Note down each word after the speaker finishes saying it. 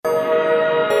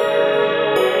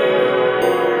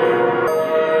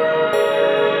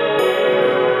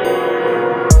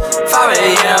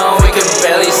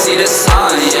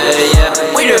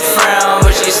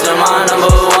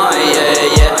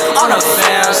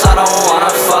fence, I don't wanna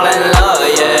fall in love,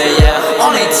 yeah, yeah.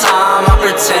 Only time I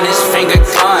pretend is finger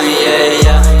gun, yeah,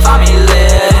 yeah. Find me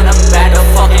lit in the back of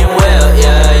fucking wheel,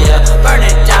 yeah, yeah. Burn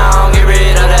it down, get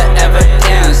rid of the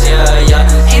evidence, yeah,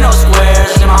 yeah. Ain't no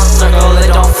squares in my circle,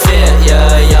 it don't fit,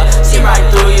 yeah, yeah. See right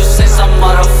through you since some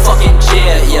motherfucking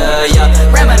jit, yeah, yeah.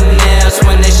 Reminisce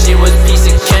when this shit was piece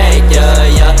of cake, yeah,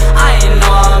 yeah. I ain't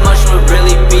know how much would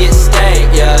really be at stake,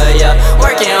 yeah, yeah.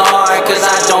 Working hard cause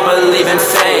I don't believe in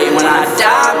fate. When I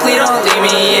die, please don't leave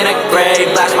me in a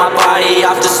grave. Blast my body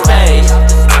off to space.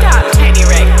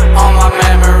 STOPTINYRICK. All my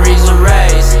memories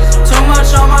erased. Too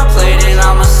much on my plate and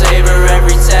I'ma savor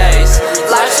every taste.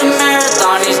 Life's a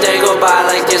marathon, these days go by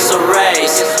like it's a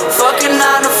race. Fucking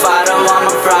 9 to 5,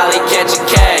 I'ma probably catch a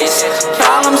case.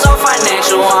 Problems are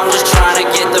financial, I'm just trying to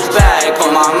get the bag.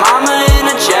 Put my mama in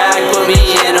a jag, put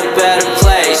me in a better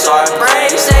place.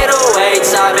 Heartbreaks,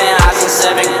 808s, I've been high since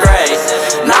 7th grade.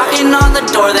 Knocking on the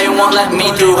door, they won't let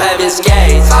me through heaven's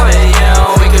gates. 5 a.m.,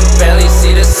 we could barely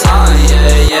see the sun,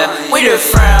 yeah, yeah. We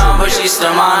different, but she's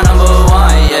still my number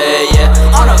one, yeah,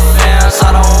 yeah. On the fence,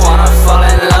 I don't wanna fall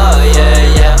in love,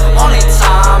 yeah, yeah. Only time